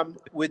spend time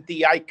with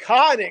the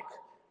iconic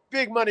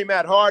Big Money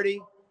Matt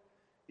Hardy.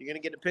 You're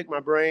gonna get to pick my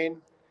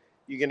brain.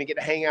 You're gonna get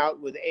to hang out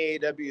with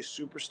AEW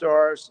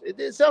superstars.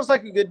 It sounds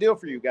like a good deal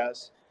for you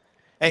guys.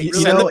 Hey,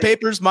 send the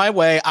papers my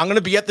way. I'm going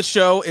to be at the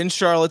show in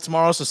Charlotte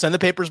tomorrow, so send the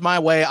papers my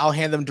way. I'll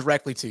hand them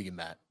directly to you,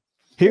 Matt.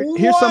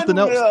 Here's something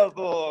else.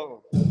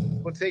 We'll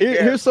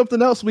here's something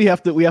else we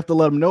have to let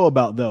them know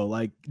about, though.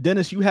 Like,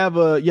 Dennis, you have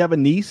a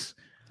niece.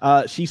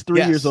 She's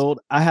 3 years old.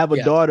 I have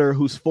a daughter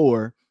who's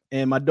 4,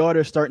 and my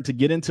daughter's starting to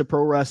get into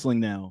pro wrestling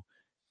now.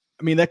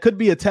 I mean, that could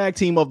be a tag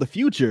team of the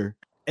future.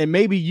 And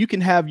maybe you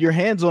can have your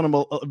hands on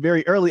them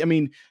very early. I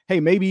mean, hey,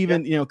 maybe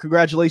even,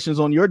 congratulations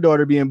on your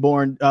daughter being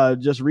born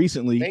just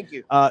recently. Thank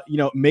you.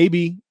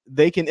 Maybe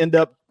they can end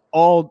up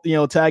all,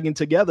 tagging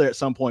together at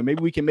some point.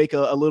 Maybe we can make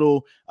a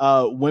little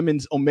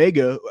women's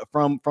Omega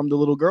from the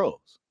little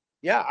girls.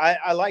 Yeah,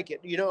 I like it.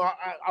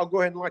 I'll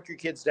go ahead and lock your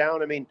kids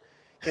down. I mean,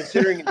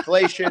 considering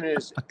inflation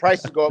is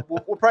prices go up,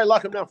 we'll probably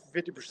lock them down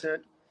for 50%.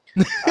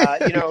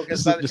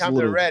 Because by the time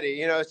they're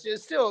ready,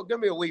 it's still going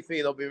to be a wee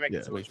fee. They'll be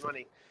making so much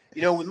money.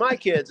 With my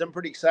kids, I'm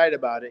pretty excited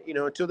about it.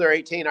 Until they're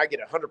 18, I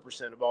get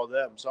 100% of all of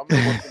them. So I'm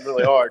going to work them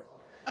really hard.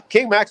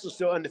 King Maxwell's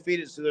still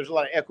undefeated, so there's a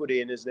lot of equity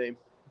in his name.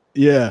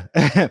 Yeah,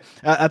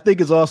 I think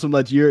it's awesome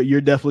that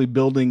you're definitely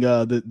building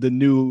the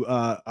new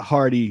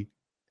Hardy,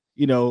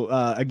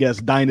 I guess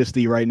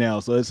dynasty right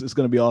now. So it's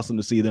going to be awesome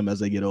to see them as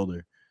they get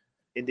older.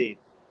 Indeed.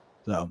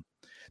 So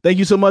thank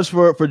you so much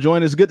for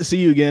joining us. Good to see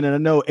you again. And I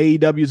know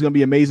AEW is going to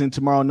be amazing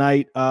tomorrow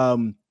night.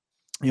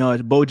 At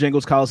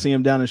Bojangles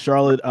Coliseum down in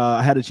Charlotte.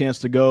 I had a chance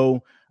to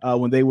go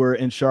when they were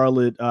in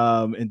Charlotte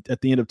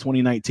at the end of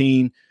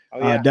 2019. Oh,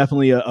 yeah.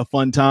 Definitely a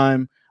fun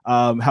time.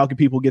 How can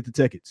people get the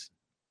tickets?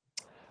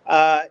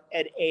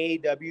 At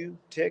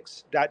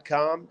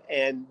aawtix.com.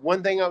 And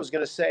one thing I was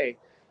going to say,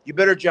 you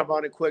better jump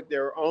on it quick.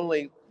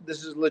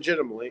 This is a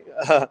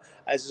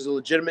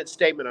legitimate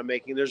statement I'm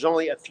making. There's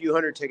only a few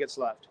hundred tickets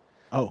left.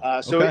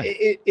 So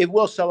okay. it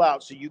will sell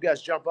out. So you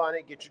guys jump on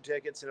it, get your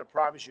tickets, and I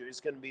promise you, it's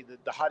going to be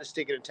the hottest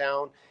ticket in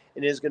town,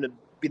 and it is going to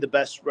be the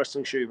best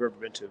wrestling show you've ever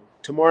been to.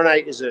 Tomorrow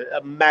night is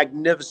a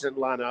magnificent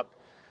lineup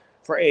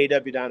for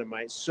AEW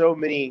Dynamite. So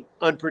many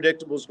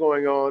unpredictables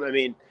going on. I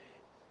mean,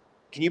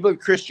 can you believe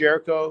Chris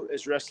Jericho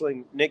is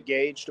wrestling Nick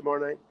Gage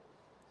tomorrow night?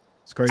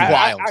 It's crazy.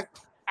 Wild.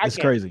 It's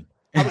crazy.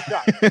 I was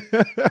shocked.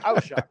 I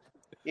was shocked.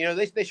 You know,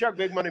 they shocked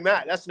Big Money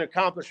Matt. That's an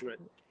accomplishment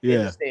in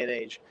this day and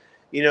age.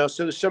 You know,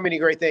 so there's so many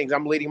great things.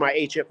 I'm leading my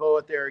HFO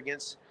out there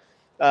against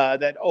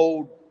that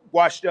old,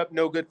 washed up,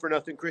 no good for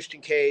nothing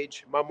Christian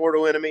Cage, my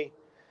mortal enemy,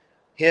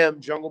 him,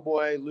 Jungle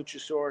Boy,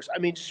 Luchasaurus. I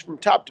mean, just from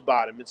top to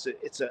bottom, it's a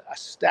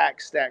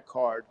stacked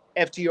card.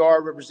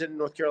 FTR representing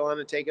North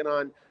Carolina, taking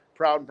on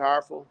Proud and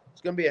Powerful.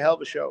 It's going to be a hell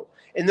of a show.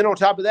 And then on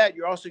top of that,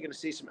 you're also going to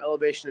see some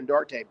Elevation and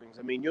Dark tapings.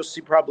 I mean, you'll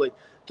see probably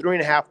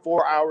 3.5,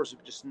 4 hours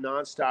of just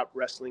nonstop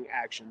wrestling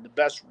action. The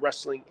best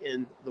wrestling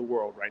in the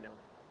world right now.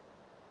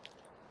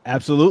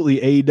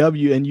 Absolutely,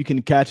 AEW, and you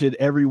can catch it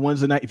every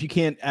Wednesday night. If you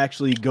can't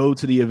actually go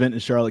to the event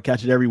in Charlotte,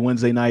 catch it every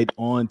Wednesday night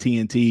on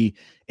TNT,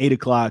 8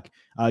 o'clock.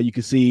 You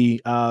can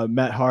see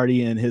Matt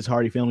Hardy and his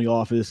Hardy Family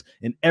Office,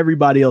 and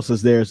everybody else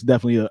is there. It's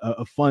definitely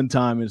a fun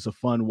time, and it's a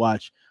fun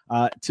watch.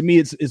 To me,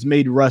 it's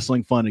made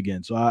wrestling fun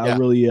again. So I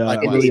really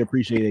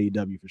appreciate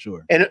AEW for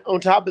sure. And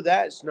on top of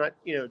that, it's not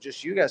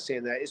just you guys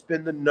saying that. It's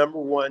been the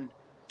 #1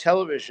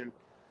 television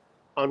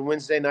on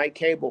Wednesday night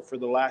cable for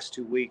the last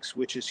 2 weeks,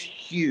 which is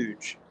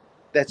huge.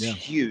 That's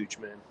huge,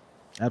 man.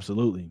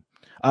 Absolutely.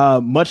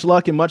 Much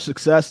luck and much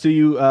success to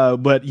you.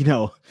 But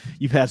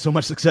you've had so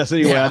much success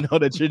anyway. I know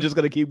that you're just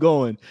going to keep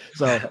going.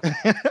 So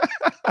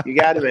you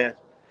got it, man.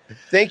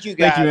 Thank you,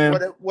 guys. Thank you,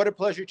 man. What a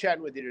pleasure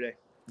chatting with you today.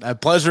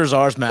 Pleasure is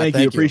ours, Matt. Thank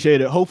you.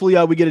 Appreciate it. Hopefully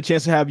we get a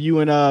chance to have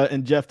you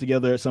and Jeff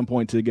together at some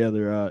point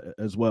together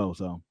as well.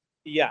 So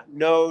yeah,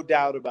 no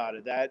doubt about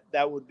it.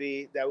 That would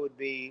be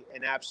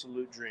an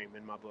absolute dream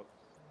in my book.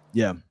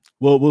 Yeah.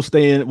 Well, we'll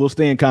stay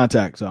in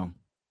contact. So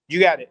you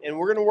got it. And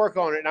we're going to work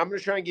on it. And I'm going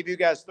to try and give you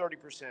guys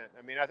 30%.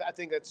 I mean, I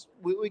think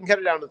we can cut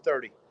it down to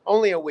 30.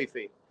 Only a wee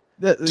fee.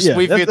 We fee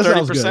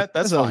 30%.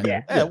 That's fine.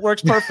 Yeah, it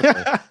works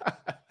perfectly.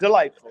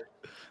 Delightful.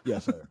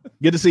 Yes, sir.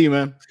 Good to see you,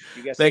 man.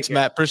 You guys Thanks,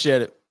 Matt.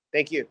 Appreciate it.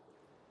 Thank you.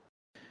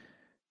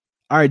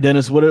 All right,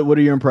 Dennis, what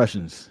are your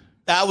impressions?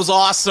 That was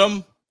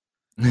awesome.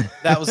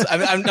 That was,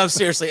 I'm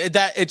seriously,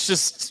 it's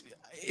just,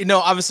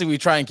 obviously we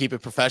try and keep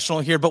it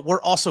professional here, but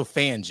we're also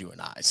fans, you and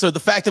I. So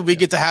the fact that we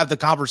get to have the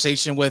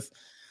conversation with,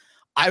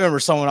 I remember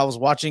someone I was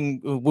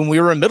watching when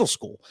we were in middle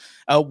school,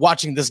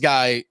 watching this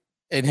guy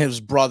and his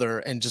brother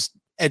and just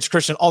Edge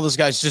Christian, all those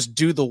guys just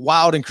do the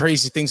wild and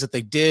crazy things that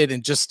they did,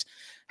 and just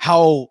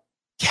how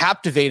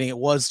captivating it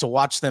was to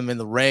watch them in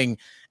the ring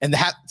and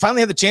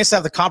finally have the chance to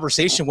have the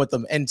conversation with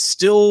them and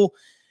still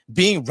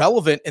being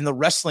relevant in the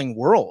wrestling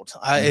world.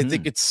 I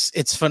think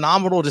it's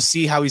phenomenal to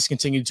see how he's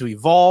continued to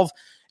evolve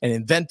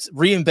and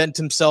reinvent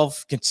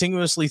himself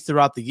continuously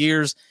throughout the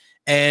years.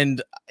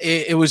 And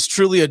it was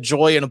truly a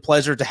joy and a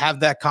pleasure to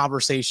have that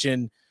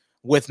conversation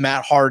with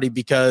Matt Hardy,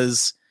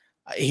 because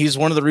he's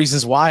one of the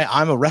reasons why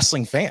I'm a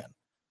wrestling fan.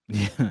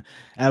 Yeah,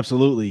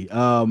 absolutely.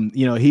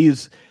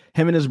 He's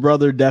him and his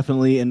brother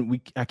definitely,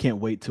 and I can't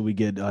wait till we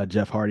get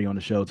Jeff Hardy on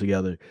the show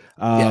together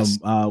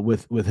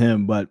with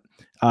him. But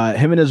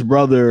him and his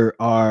brother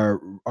are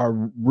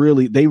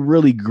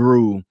really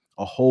grew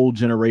a whole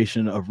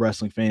generation of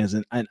wrestling fans,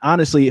 and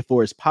honestly,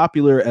 for as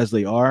popular as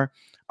they are,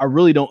 I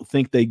really don't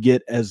think they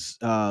get as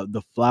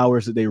the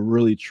flowers that they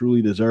really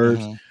truly deserve.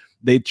 Mm-hmm.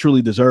 They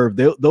truly deserve.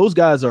 Those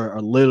guys are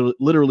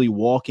literally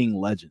walking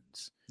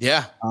legends.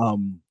 Yeah.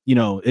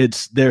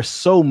 There's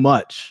so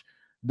much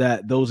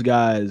that those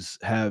guys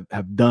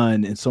have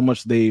done and so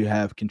much they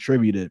have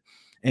contributed.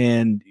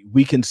 And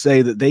we can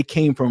say that they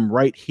came from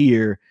right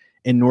here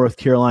in North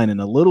Carolina, in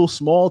a little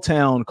small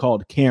town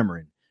called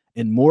Cameron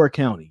in Moore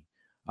County.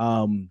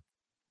 When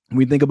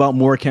we think about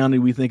Moore County,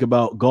 we think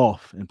about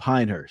golf and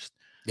Pinehurst.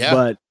 Yeah.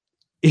 But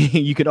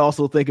you could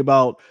also think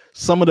about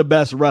some of the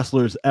best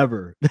wrestlers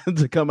ever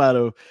to come out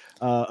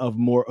of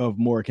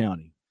Moore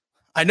County.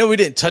 I know we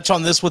didn't touch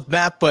on this with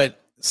Matt, but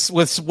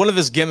with one of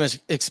his gimmicks,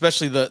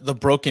 especially the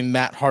broken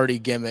Matt Hardy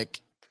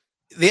gimmick,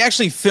 they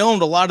actually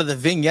filmed a lot of the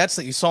vignettes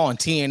that you saw on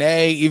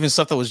TNA, even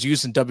stuff that was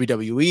used in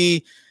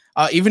WWE,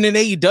 even in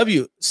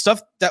AEW,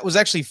 stuff that was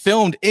actually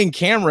filmed in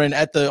Cameron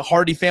at the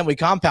Hardy family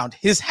compound.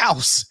 His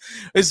house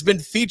has been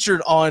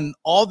featured on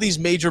all these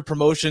major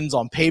promotions,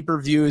 on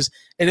pay-per-views,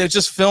 and it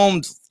just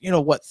filmed,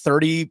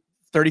 30,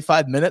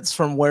 35 minutes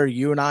from where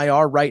you and I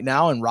are right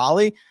now in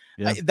Raleigh.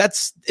 Yeah.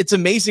 It's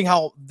amazing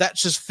how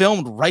that's just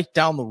filmed right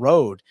down the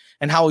road,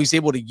 and how he's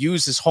able to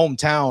use his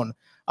hometown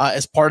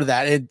as part of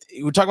that. And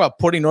we talk about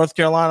putting North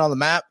Carolina on the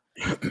map.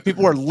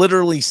 People are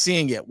literally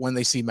seeing it when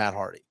they see Matt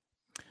Hardy.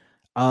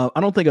 I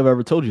don't think I've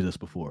ever told you this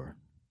before.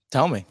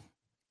 Tell me.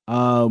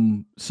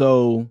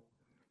 So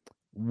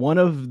one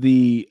of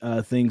the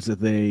things that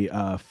they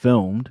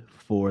filmed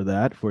for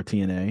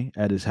TNA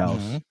at his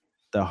house,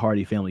 the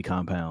Hardy family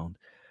compound.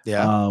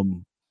 Yeah.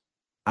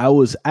 I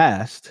was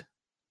asked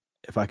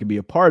if I could be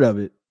a part of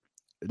it.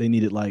 They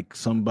needed like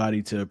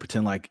somebody to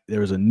pretend like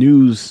there was a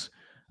news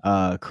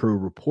crew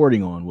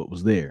reporting on what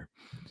was there.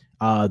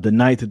 The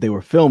night that they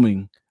were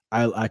filming,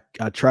 I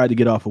tried to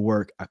get off of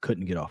work. I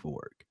couldn't get off of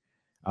work.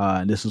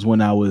 And this is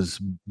when I was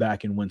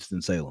back in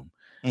Winston-Salem.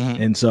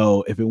 And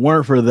so if it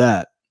weren't for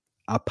that,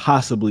 I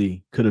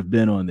possibly could have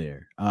been on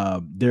there.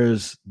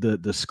 There's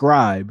the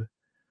scribe,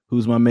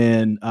 who's my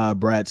man,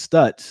 Brad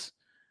Stutz,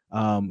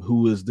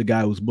 who is the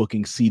guy who's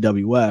booking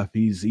CWF.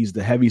 He's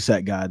the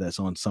heavyset guy that's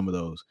on some of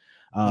those.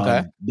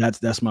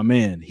 That's my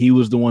man. He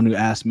was the one who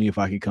asked me if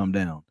I could come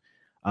down.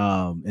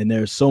 And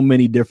there's so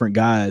many different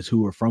guys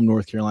who are from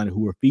North Carolina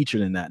who are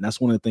featured in that. And that's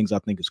one of the things I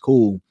think is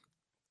cool,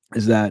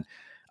 is that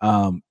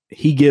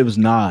he gives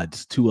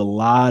nods to a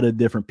lot of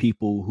different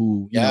people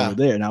who you know are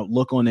there. And I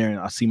look on there and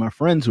I see my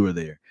friends who are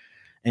there.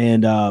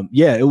 And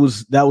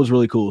that was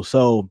really cool.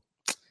 So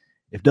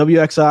if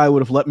WXI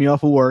would have let me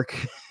off of work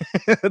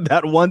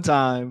that one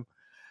time,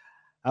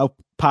 I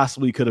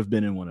possibly could have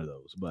been in one of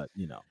those. But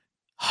that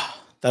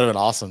would have been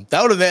awesome.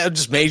 That would have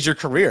just made your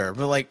career.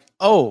 But like,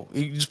 oh,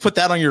 you just put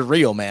that on your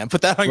reel, man.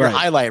 Put that on your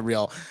highlight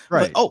reel.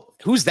 Right. Like, oh,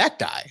 who's that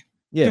guy?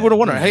 Yeah. People would have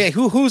wondered, hey,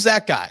 who's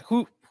that guy?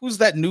 Who's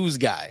that news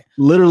guy?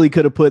 Literally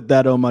could have put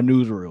that on my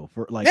newsreel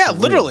for like. Yeah,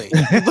 literally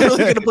could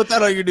have put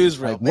that on your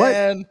newsreel. Like,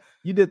 man, what?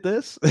 You did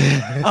this?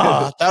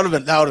 that would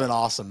have been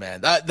awesome, man.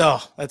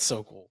 That's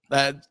so cool.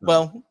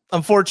 Well,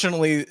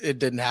 unfortunately, it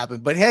didn't happen.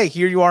 But hey,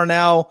 here you are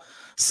now,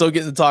 still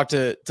getting to talk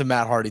to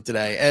Matt Hardy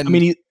today. And I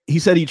mean, he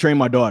said he trained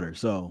my daughter,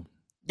 so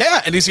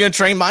yeah, and he's going to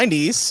train my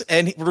niece,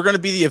 and we're going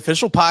to be the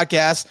official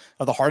podcast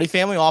of the Hardy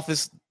family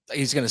office.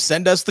 He's going to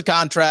send us the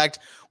contract.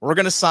 We're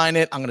going to sign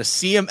it. I'm going to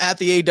see him at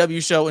the AW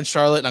show in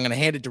Charlotte, and I'm going to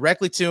hand it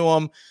directly to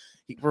him.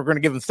 We're going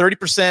to give him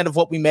 30% of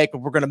what we make, but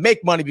we're going to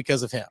make money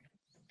because of him.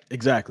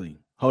 Exactly.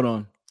 Hold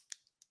on.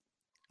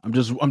 I'm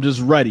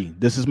just ready.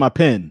 This is my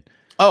pen.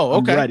 Oh,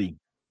 okay. I'm ready.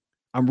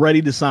 I'm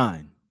ready to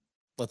sign.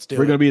 Let's do it.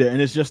 We're going to be there,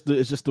 and it's just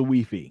the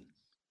wee fee.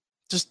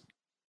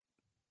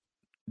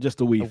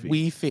 Just a wee fee.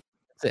 Wee fee.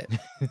 That's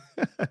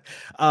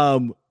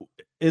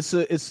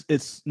it.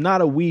 It's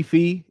not a wee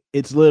fee.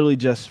 It's literally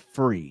just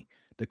free.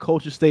 The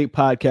Culture State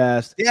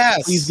podcast.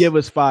 Yes. Please give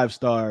us 5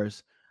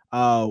 stars.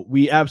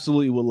 We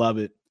absolutely will love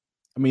it.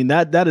 I mean,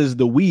 that is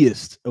the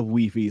weest of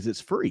wee fees.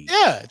 It's free.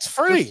 Yeah, it's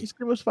free. Just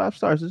give us 5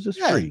 stars. It's just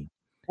free.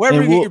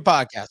 Wherever you get your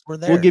podcast, we're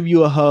there. We'll give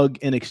you a hug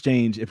in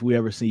exchange if we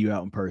ever see you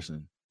out in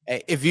person.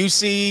 Hey, if you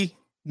see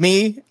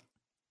me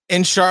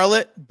in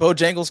Charlotte,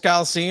 Bojangles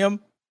Coliseum,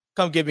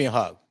 come give me a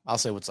hug. I'll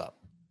say what's up.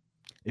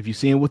 If you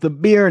see him with a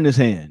beer in his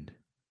hand,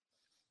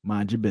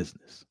 mind your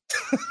business.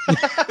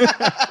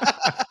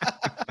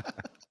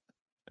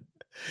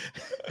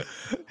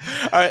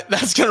 All right,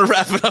 that's going to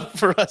wrap it up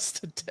for us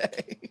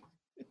today.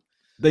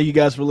 Thank you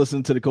guys for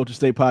listening to the Culture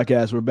State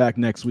podcast. We're back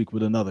next week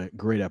with another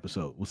great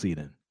episode. We'll see you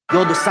then.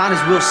 Yo, the sign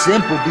is real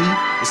simple, B.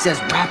 It says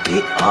wrap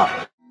it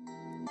up.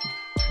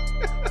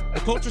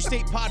 The Culture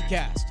State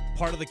Podcast,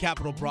 part of the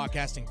Capital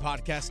Broadcasting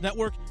Podcast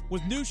Network,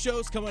 with new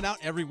shows coming out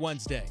every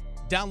Wednesday.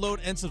 Download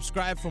and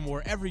subscribe from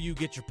wherever you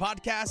get your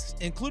podcasts,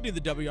 including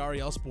the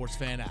WREL Sports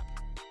Fan app.